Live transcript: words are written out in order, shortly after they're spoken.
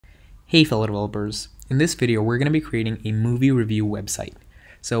Hey fellow developers, in this video we're going to be creating a movie review website.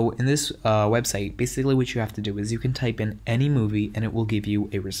 So in this website, basically what you have to do is you can type in any movie and it will give you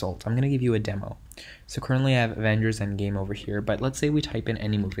a result. I'm going to give you a demo. So currently I have Avengers Endgame over here, but let's say we type in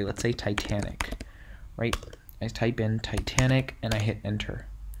any movie. Let's say Titanic, right? I type in Titanic and I hit enter,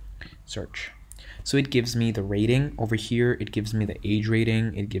 search. So it gives me the rating over here, it gives me the age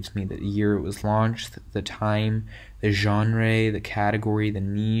rating, it gives me the year it was launched, the time, the genre, the category, the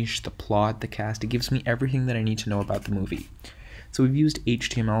niche, the plot, the cast. It gives me everything that I need to know about the movie. So we've used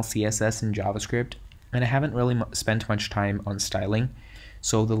HTML, CSS, and JavaScript, and I haven't really spent much time on styling.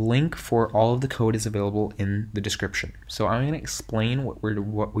 So the link for all of the code is available in the description. So I'm going to explain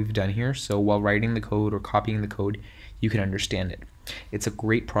what we've done here, so while writing the code or copying the code, you can understand it. It's a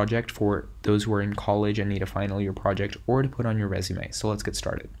great project for those who are in college and need a final year project or to put on your resume. So let's get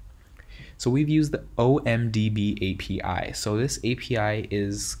started. So we've used the OMDB API. So this API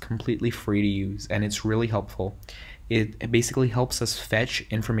is completely free to use and it's really helpful. It basically helps us fetch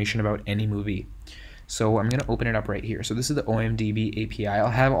information about any movie. So I'm going to open it up right here. So this is the OMDB API.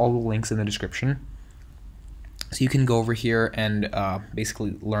 I'll have all the links in the description. So you can go over here and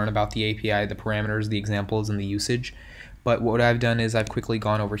basically learn about the API, the parameters, the examples, and the usage. But what I've done is I've quickly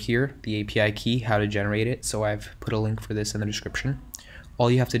gone over here, the API key, how to generate it. So I've put a link for this in the description. All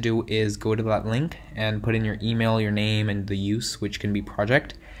you have to do is go to that link and put in your email, your name, and the use, which can be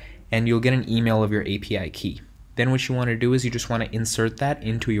project, and you'll get an email of your API key. Then what you want to do is you just want to insert that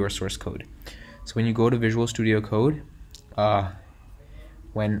into your source code. So when you go to Visual Studio Code,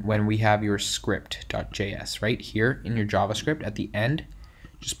 when we have your script.js right here in your JavaScript at the end,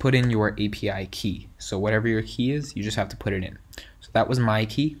 just put in your API key. So whatever your key is, you just have to put it in. So that was my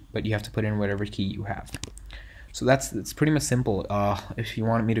key, but you have to put in whatever key you have. So it's pretty much simple. If you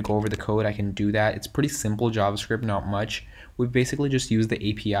want me to go over the code, I can do that. It's pretty simple JavaScript, not much. We've basically just used the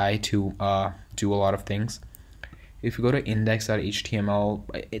API to do a lot of things. If you go to index.html,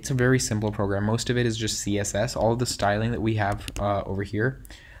 it's a very simple program. Most of it is just CSS. All of the styling that we have over here,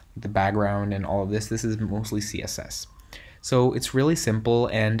 the background and all of this is mostly CSS. So it's really simple,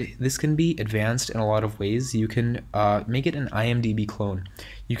 and this can be advanced in a lot of ways. You can make it an IMDb clone.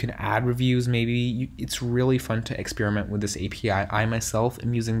 You can add reviews maybe. It's really fun to experiment with this API. I myself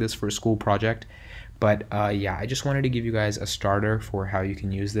am using this for a school project. But yeah, I just wanted to give you guys a starter for how you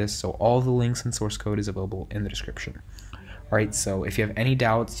can use this. So all the links and source code is available in the description. Alright, so if you have any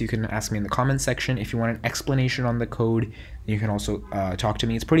doubts, you can ask me in the comments section. If you want an explanation on the code, you can also talk to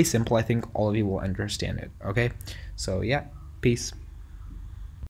me. It's pretty simple. I think all of you will understand it. Okay, so yeah, peace.